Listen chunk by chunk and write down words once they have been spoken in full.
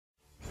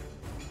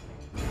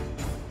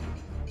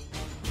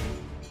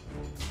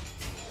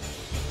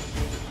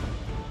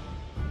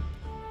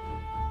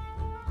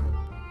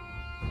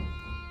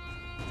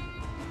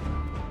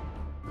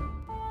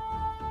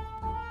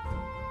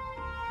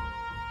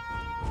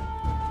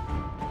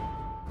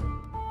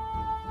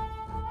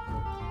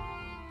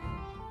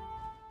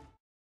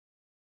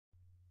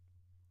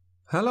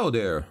Hello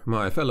there,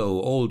 my fellow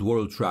old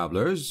world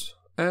travelers,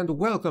 and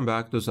welcome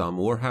back to some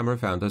Warhammer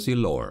fantasy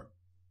lore.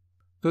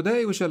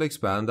 Today we shall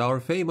expand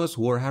our famous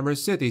Warhammer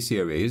City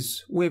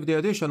series with the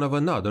addition of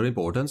another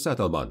important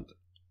settlement.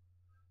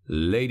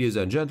 Ladies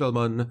and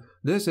gentlemen,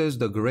 this is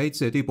the great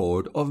city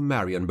port of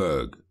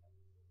Marienburg.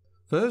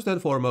 First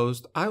and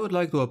foremost, I would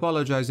like to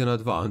apologize in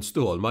advance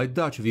to all my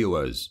Dutch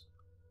viewers.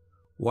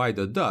 Why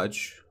the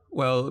Dutch?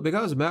 Well,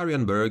 because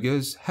Marienburg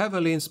is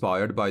heavily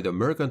inspired by the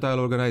mercantile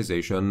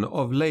organization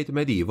of late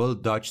medieval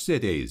Dutch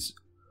cities,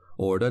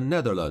 or the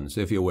Netherlands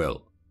if you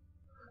will.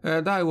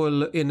 And I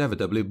will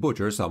inevitably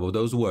butcher some of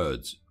those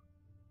words.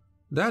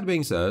 That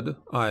being said,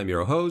 I am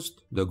your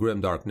host, the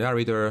grimdark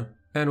narrator,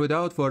 and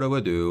without further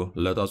ado,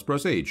 let us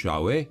proceed,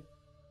 shall we?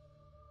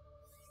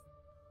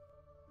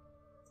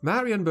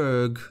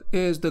 Marienburg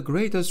is the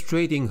greatest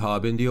trading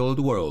hub in the old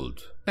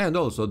world, and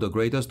also the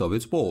greatest of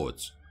its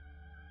ports.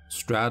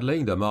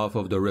 Straddling the mouth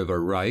of the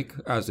river Reich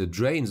as it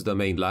drains the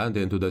mainland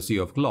into the Sea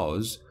of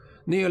Claws,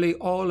 nearly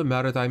all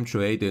maritime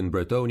trade in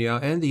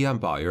Bretonnia and the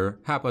Empire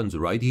happens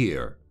right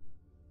here.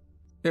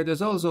 It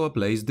is also a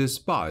place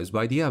despised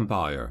by the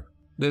Empire,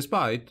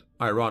 despite,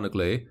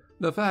 ironically,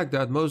 the fact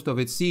that most of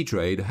its sea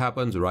trade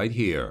happens right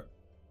here.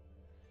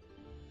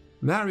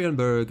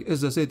 Marienburg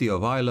is a city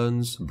of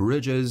islands,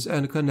 bridges,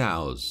 and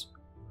canals.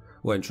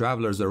 When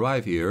travelers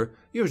arrive here,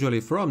 usually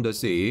from the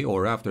sea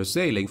or after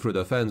sailing through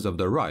the fens of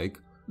the Reich,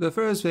 the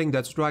first thing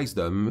that strikes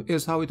them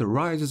is how it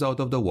rises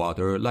out of the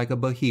water like a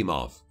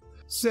behemoth,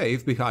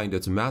 safe behind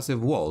its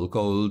massive wall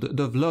called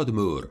the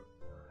Vloedmuur,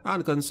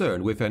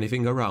 unconcerned with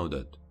anything around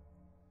it.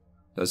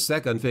 The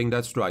second thing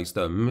that strikes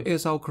them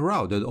is how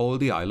crowded all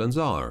the islands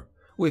are,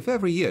 with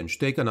every inch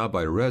taken up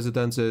by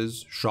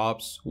residences,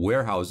 shops,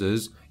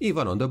 warehouses,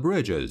 even on the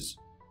bridges.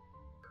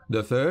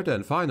 The third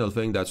and final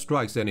thing that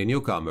strikes any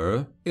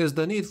newcomer is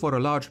the need for a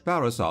large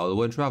parasol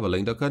when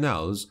traveling the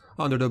canals,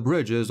 under the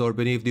bridges or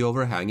beneath the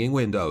overhanging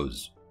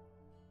windows.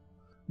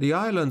 The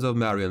islands of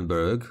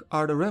Marienburg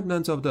are the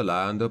remnants of the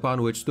land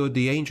upon which stood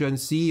the ancient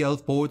sea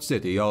elf port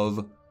city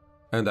of,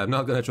 and I'm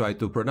not gonna try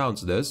to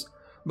pronounce this,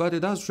 but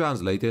it does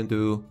translate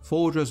into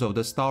Fortress of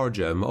the Star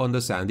Gem on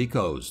the sandy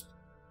coast.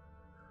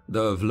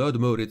 The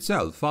Vloedmuur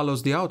itself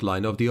follows the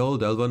outline of the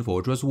old elven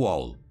fortress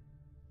wall.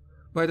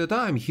 By the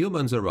time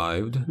humans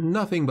arrived,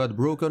 nothing but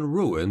broken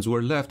ruins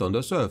were left on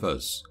the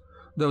surface,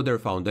 though their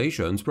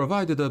foundations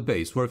provided a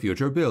base for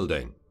future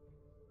building.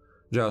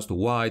 Just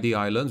why the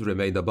islands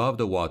remained above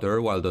the water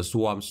while the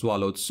swamp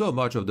swallowed so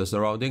much of the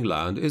surrounding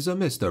land is a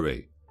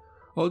mystery,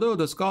 although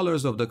the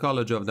scholars of the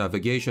College of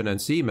Navigation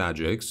and Sea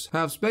Magics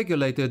have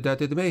speculated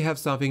that it may have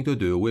something to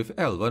do with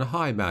elven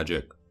high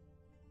magic.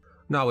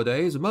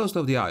 Nowadays, most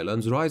of the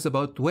islands rise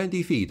about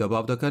 20 feet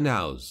above the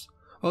canals,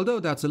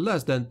 although that's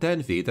less than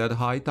 10 feet at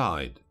high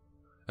tide,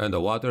 and the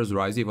waters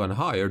rise even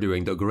higher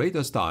during the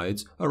greatest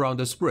tides around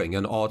the spring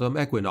and autumn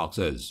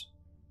equinoxes.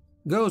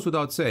 Goes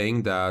without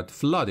saying that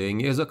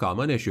flooding is a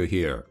common issue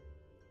here.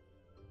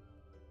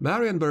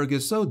 Marienburg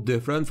is so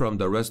different from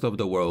the rest of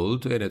the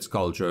world in its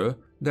culture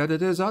that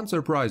it is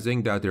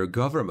unsurprising that their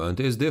government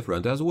is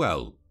different as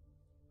well.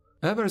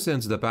 Ever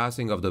since the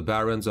passing of the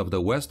barons of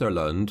the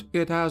Westerland,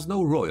 it has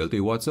no royalty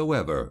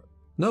whatsoever.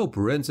 No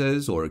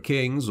princes or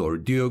kings or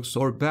dukes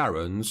or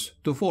barons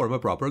to form a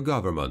proper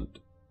government.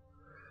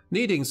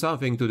 Needing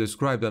something to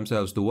describe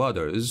themselves to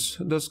others,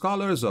 the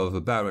scholars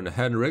of Baron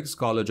Henrik's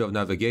College of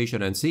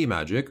Navigation and Sea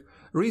Magic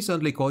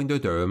recently coined the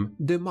term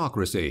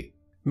democracy,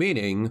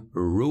 meaning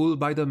rule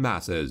by the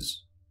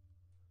masses.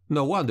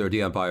 No wonder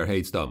the Empire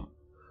hates them,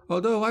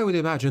 although I would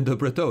imagine the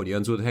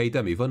Bretonnians would hate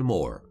them even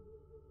more.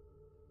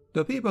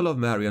 The people of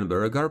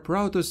Marienburg are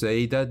proud to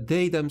say that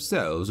they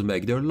themselves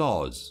make their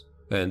laws,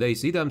 and they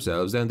see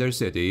themselves and their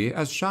city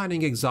as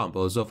shining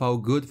examples of how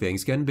good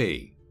things can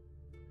be.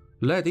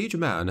 Let each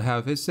man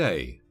have his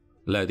say,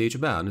 let each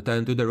man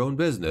tend to their own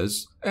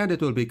business, and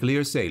it will be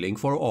clear sailing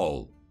for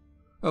all,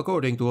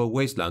 according to a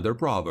Wastelander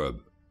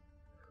proverb.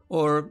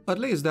 Or at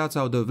least that's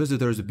how the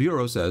Visitors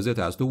Bureau says it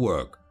has to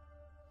work.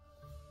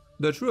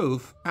 The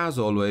truth, as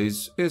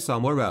always, is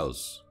somewhere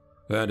else,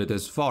 and it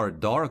is far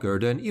darker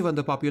than even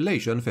the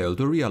population fail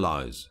to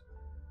realize.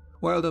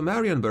 While the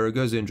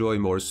Marienburgers enjoy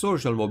more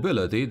social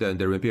mobility than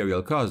their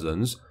imperial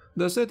cousins,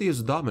 the city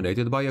is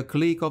dominated by a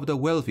clique of the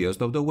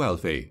wealthiest of the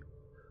wealthy,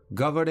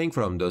 governing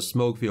from the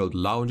smoke-filled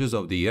lounges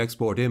of the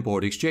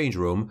export-import exchange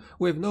room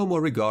with no more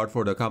regard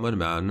for the common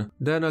man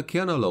than a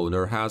kennel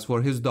owner has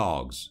for his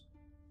dogs.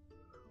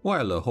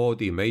 While a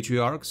haughty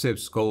matriarch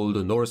sips cold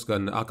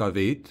Norskan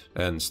akavit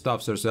and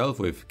stuffs herself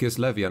with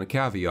Kislevian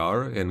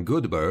caviar in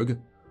Goodburg,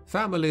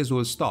 families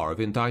will starve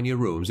in tiny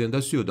rooms in the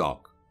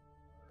Sudok.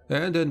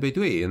 And in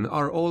between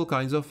are all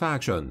kinds of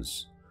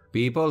factions,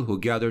 people who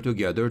gather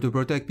together to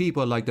protect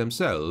people like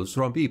themselves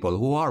from people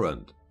who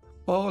aren't,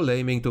 all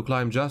aiming to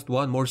climb just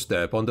one more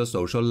step on the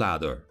social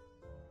ladder.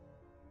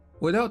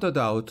 Without a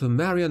doubt,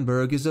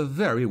 Marienburg is a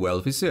very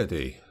wealthy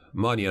city.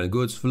 Money and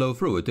goods flow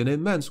through it in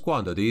immense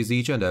quantities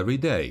each and every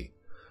day,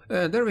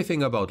 and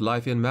everything about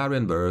life in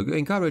Marienburg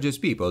encourages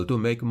people to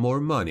make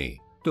more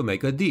money, to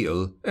make a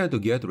deal, and to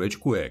get rich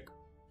quick.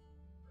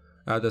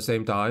 At the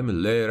same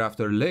time, layer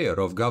after layer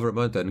of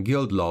government and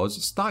guild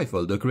laws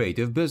stifle the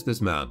creative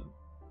businessman.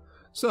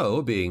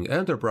 So, being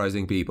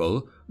enterprising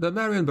people, the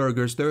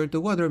Marienburgers turn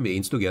to other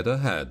means to get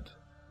ahead,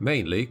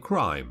 mainly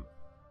crime.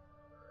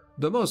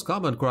 The most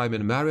common crime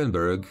in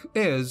Marienburg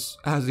is,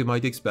 as you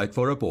might expect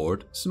for a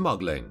port,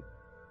 smuggling.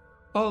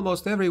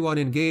 Almost everyone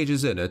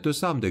engages in it to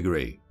some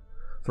degree,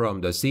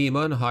 from the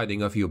seaman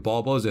hiding a few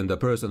baubles in the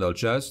personal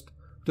chest,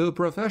 to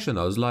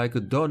professionals like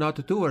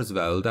Donat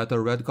Toursveld at the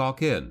Red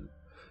Cock Inn,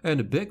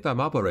 and big-time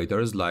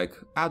operators like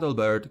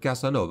Adalbert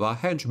Casanova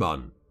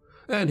Henchman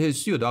and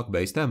his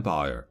Sudoc-based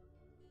empire.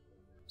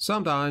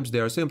 Sometimes they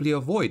are simply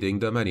avoiding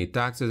the many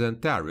taxes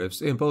and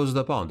tariffs imposed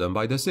upon them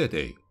by the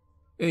city,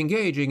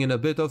 engaging in a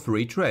bit of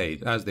free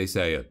trade, as they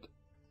say it.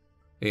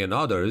 In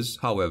others,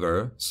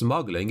 however,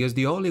 smuggling is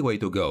the only way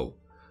to go,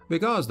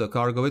 because the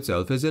cargo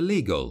itself is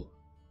illegal.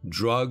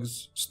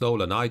 Drugs,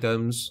 stolen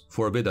items,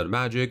 forbidden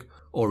magic,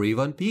 or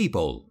even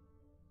people.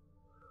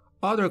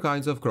 Other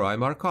kinds of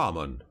crime are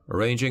common,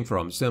 ranging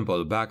from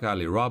simple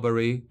back-alley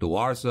robbery to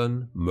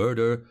arson,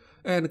 murder,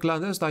 and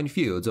clandestine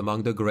feuds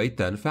among the Great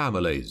 10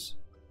 families.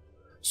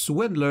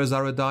 Swindlers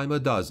are a dime a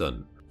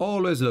dozen,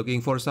 always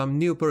looking for some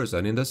new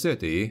person in the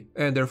city,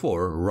 and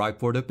therefore ripe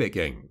for the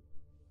picking.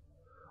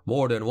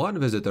 More than one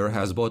visitor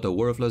has bought a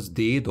worthless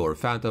deed or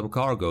phantom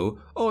cargo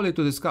only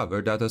to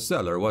discover that the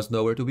seller was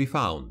nowhere to be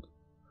found.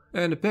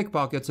 And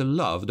pickpockets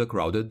love the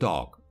crowded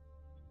dock.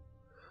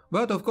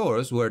 But of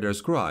course, where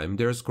there's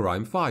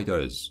crime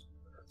fighters.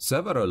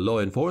 Several law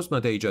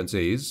enforcement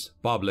agencies,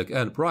 public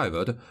and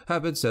private,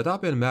 have been set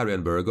up in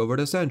Marienburg over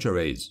the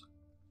centuries.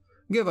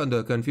 Given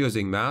the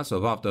confusing mass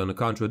of often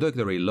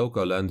contradictory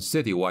local and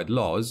citywide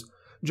laws,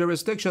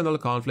 jurisdictional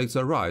conflicts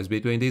arise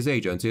between these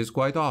agencies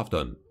quite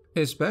often,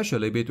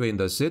 especially between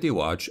the City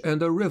Watch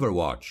and the River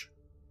Watch.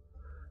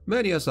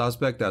 Many a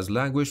suspect has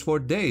languished for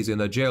days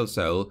in a jail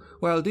cell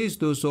while these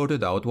two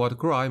sorted out what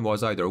crime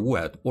was either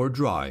wet or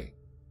dry.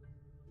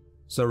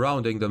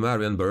 Surrounding the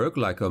Marienburg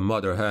like a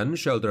mother hen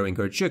sheltering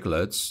her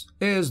chicklets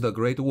is the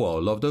Great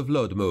Wall of the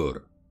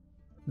Vlodmur.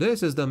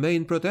 This is the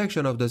main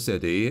protection of the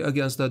city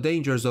against the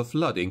dangers of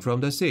flooding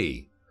from the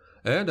sea,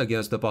 and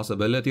against the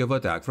possibility of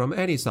attack from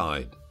any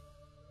side.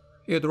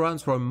 It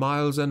runs for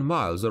miles and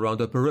miles around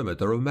the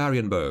perimeter of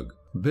Marienburg,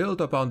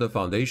 built upon the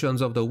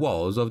foundations of the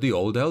walls of the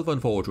old Elven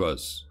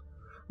fortress.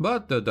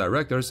 But the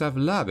directors have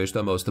lavished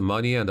the most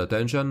money and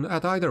attention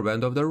at either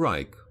end of the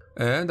Reich,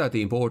 and at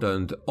the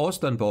important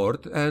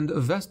Ostenport and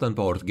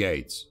Westenport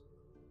gates.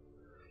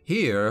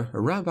 Here,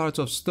 ramparts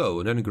of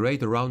stone and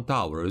great round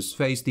towers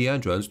face the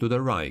entrance to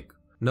the Reich,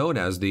 known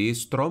as the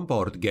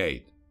Stromport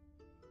Gate.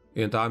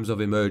 In times of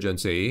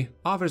emergency,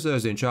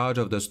 officers in charge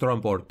of the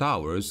Stromport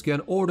towers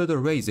can order the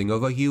raising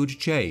of a huge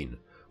chain,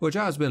 which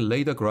has been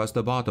laid across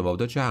the bottom of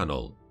the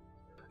channel.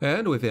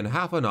 And within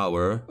half an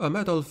hour, a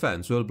metal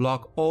fence will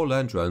block all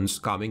entrance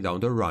coming down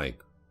the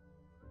Reich.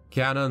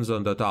 Cannons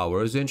on the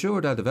towers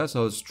ensure that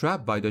vessels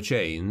trapped by the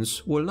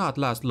chains will not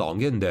last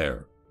long in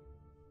there.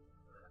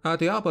 At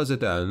the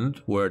opposite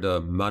end, where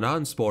the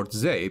Manansport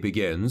See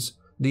begins,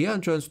 the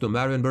entrance to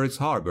Marienburg's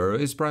harbor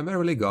is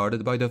primarily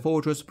guarded by the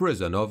fortress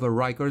prison of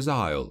Riker's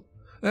Isle,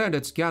 and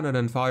its cannon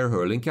and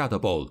fire-hurling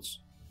catapults.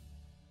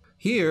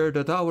 Here,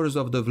 the towers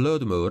of the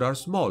Vlodmur are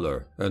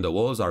smaller, and the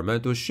walls are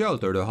meant to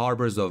shelter the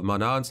harbors of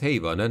Manan's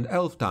Haven and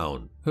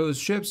Elftown, whose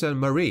ships and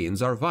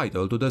marines are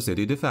vital to the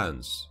city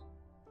defense.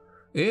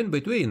 In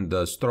between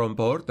the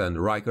Stromport and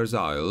Riker's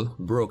Isle,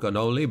 broken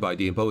only by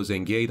the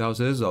imposing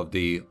gatehouses of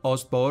the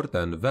Ostport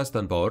and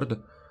Westenport,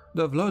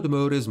 the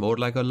Vlodmur is more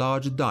like a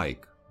large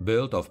dike,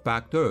 built of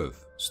packed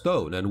earth,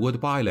 stone and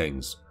wood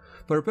pilings,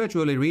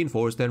 perpetually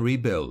reinforced and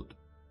rebuilt.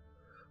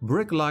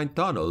 Brick-lined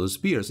tunnels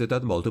pierce it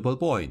at multiple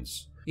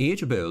points,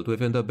 each built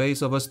within the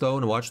base of a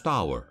stone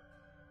watchtower.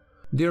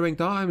 During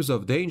times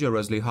of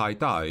dangerously high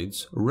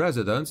tides,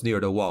 residents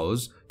near the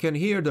walls can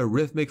hear the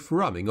rhythmic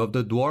thrumming of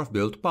the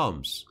dwarf-built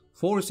pumps,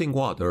 forcing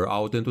water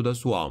out into the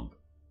swamp.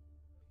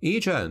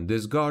 Each end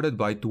is guarded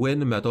by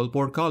twin metal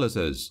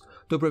portcullises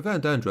to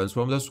prevent entrance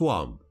from the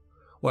swamp,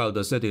 while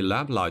the city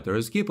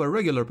lamplighters keep a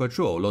regular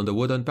patrol on the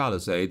wooden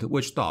palisade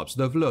which tops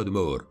the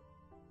Vlodmur.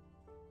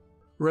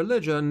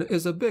 Religion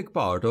is a big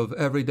part of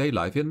everyday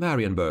life in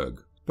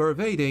Marienburg,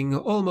 pervading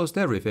almost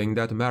everything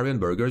that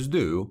Marienburgers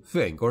do,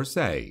 think, or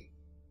say.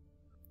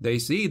 They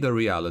see the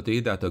reality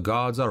that the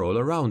gods are all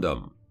around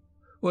them.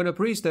 When a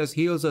priestess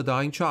heals a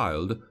dying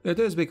child, it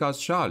is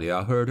because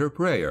Shalia heard her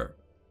prayer.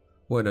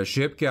 When a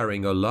ship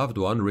carrying a loved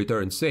one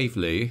returns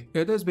safely,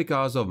 it is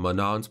because of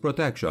Manan's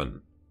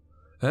protection.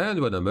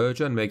 And when a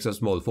merchant makes a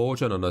small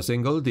fortune on a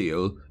single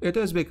deal, it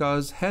is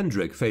because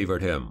Hendrik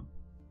favored him.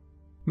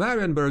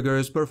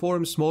 Marienburgers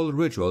perform small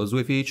rituals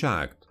with each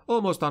act,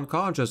 almost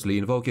unconsciously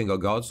invoking a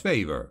god's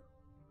favor.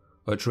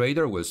 A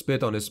trader will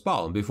spit on his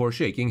palm before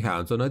shaking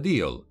hands on a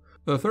deal,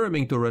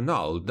 affirming to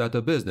Renaud that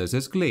the business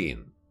is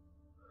clean.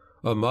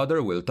 A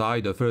mother will tie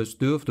the first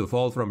tooth to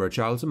fall from her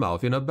child's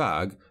mouth in a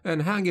bag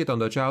and hang it on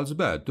the child's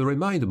bed to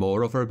remind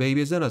more of her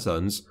baby's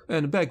innocence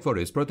and beg for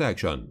his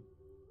protection.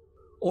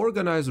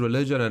 Organized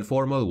religion and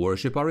formal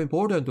worship are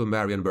important to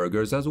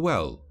Marienburgers as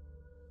well.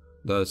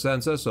 The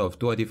census of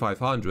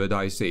 2500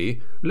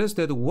 IC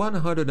listed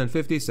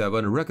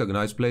 157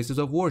 recognized places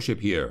of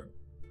worship here,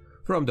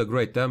 from the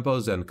great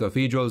temples and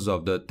cathedrals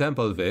of the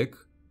Tempelweg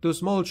to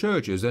small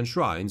churches and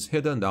shrines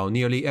hidden down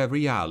nearly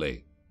every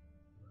alley.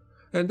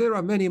 And there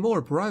are many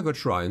more private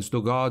shrines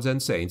to gods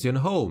and saints in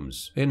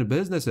homes, in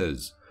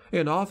businesses,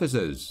 in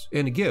offices,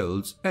 in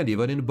guilds, and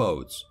even in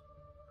boats.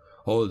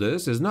 All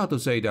this is not to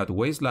say that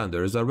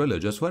wastelanders are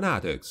religious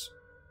fanatics.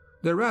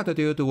 Their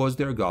attitude towards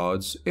their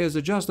gods is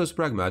just as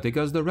pragmatic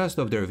as the rest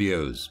of their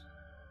views.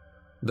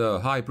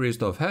 The High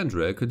Priest of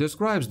Hendrik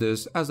describes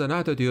this as an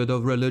attitude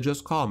of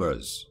religious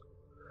commerce.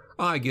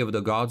 I give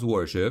the gods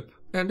worship,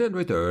 and in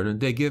return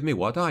they give me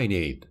what I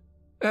need.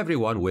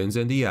 Everyone wins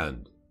in the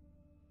end.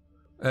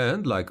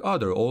 And like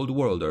other old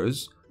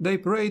worlders, they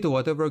pray to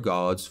whatever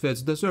gods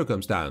fits the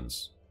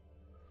circumstance.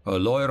 A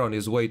lawyer on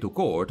his way to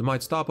court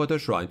might stop at a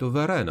shrine to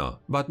Verena,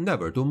 but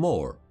never to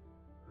Mor.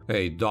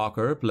 A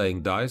docker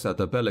playing dice at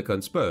the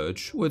Pelican's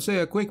Perch would say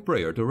a quick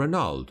prayer to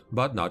Renaud,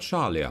 but not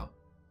Shalia.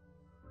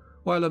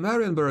 While a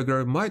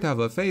Marienburger might have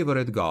a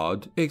favorite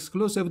god,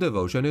 exclusive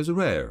devotion is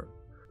rare,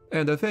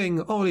 and a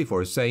thing only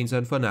for saints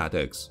and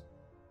fanatics.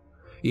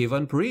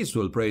 Even priests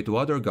will pray to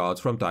other gods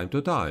from time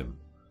to time,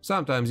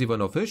 sometimes even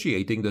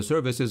officiating the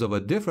services of a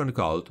different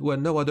cult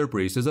when no other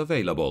priest is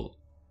available.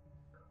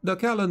 The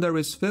calendar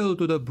is filled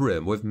to the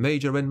brim with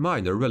major and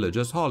minor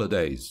religious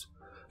holidays,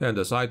 and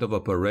the sight of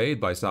a parade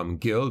by some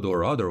guild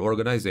or other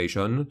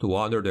organization to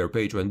honor their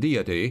patron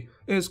deity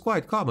is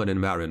quite common in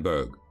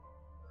Marienburg.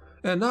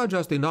 And not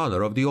just in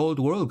honor of the old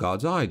world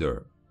gods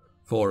either,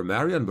 for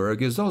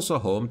Marienburg is also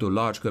home to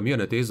large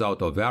communities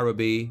out of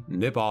Araby,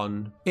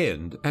 Nippon,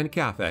 Ind, and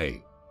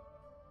Cathay.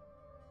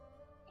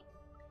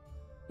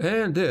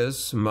 And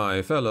this,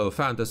 my fellow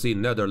fantasy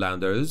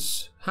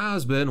Netherlanders,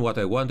 has been what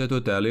I wanted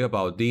to tell you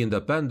about the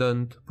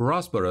independent,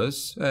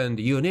 prosperous, and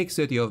unique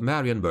city of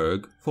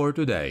Marienburg for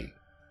today.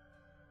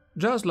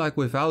 Just like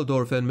with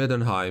Altdorf and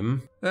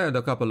Middenheim, and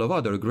a couple of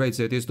other great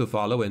cities to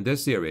follow in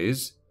this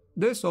series,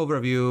 this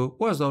overview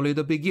was only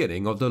the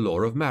beginning of the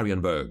lore of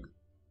Marienburg.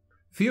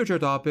 Future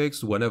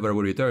topics, whenever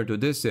we return to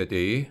this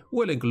city,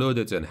 will include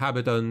its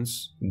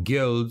inhabitants,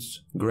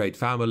 guilds, great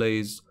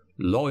families,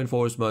 law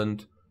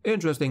enforcement,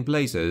 interesting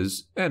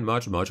places, and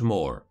much, much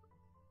more.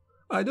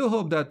 I do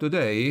hope that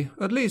today,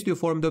 at least you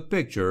formed a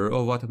picture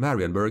of what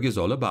Marienburg is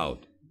all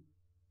about.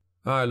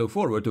 I look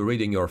forward to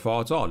reading your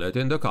thoughts on it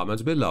in the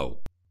comments below.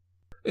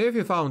 If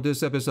you found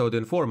this episode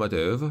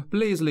informative,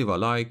 please leave a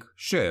like,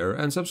 share,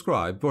 and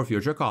subscribe for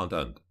future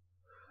content.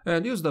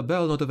 And use the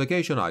bell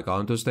notification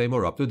icon to stay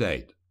more up to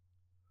date.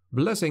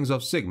 Blessings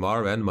of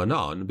Sigmar and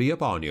Manan be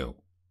upon you.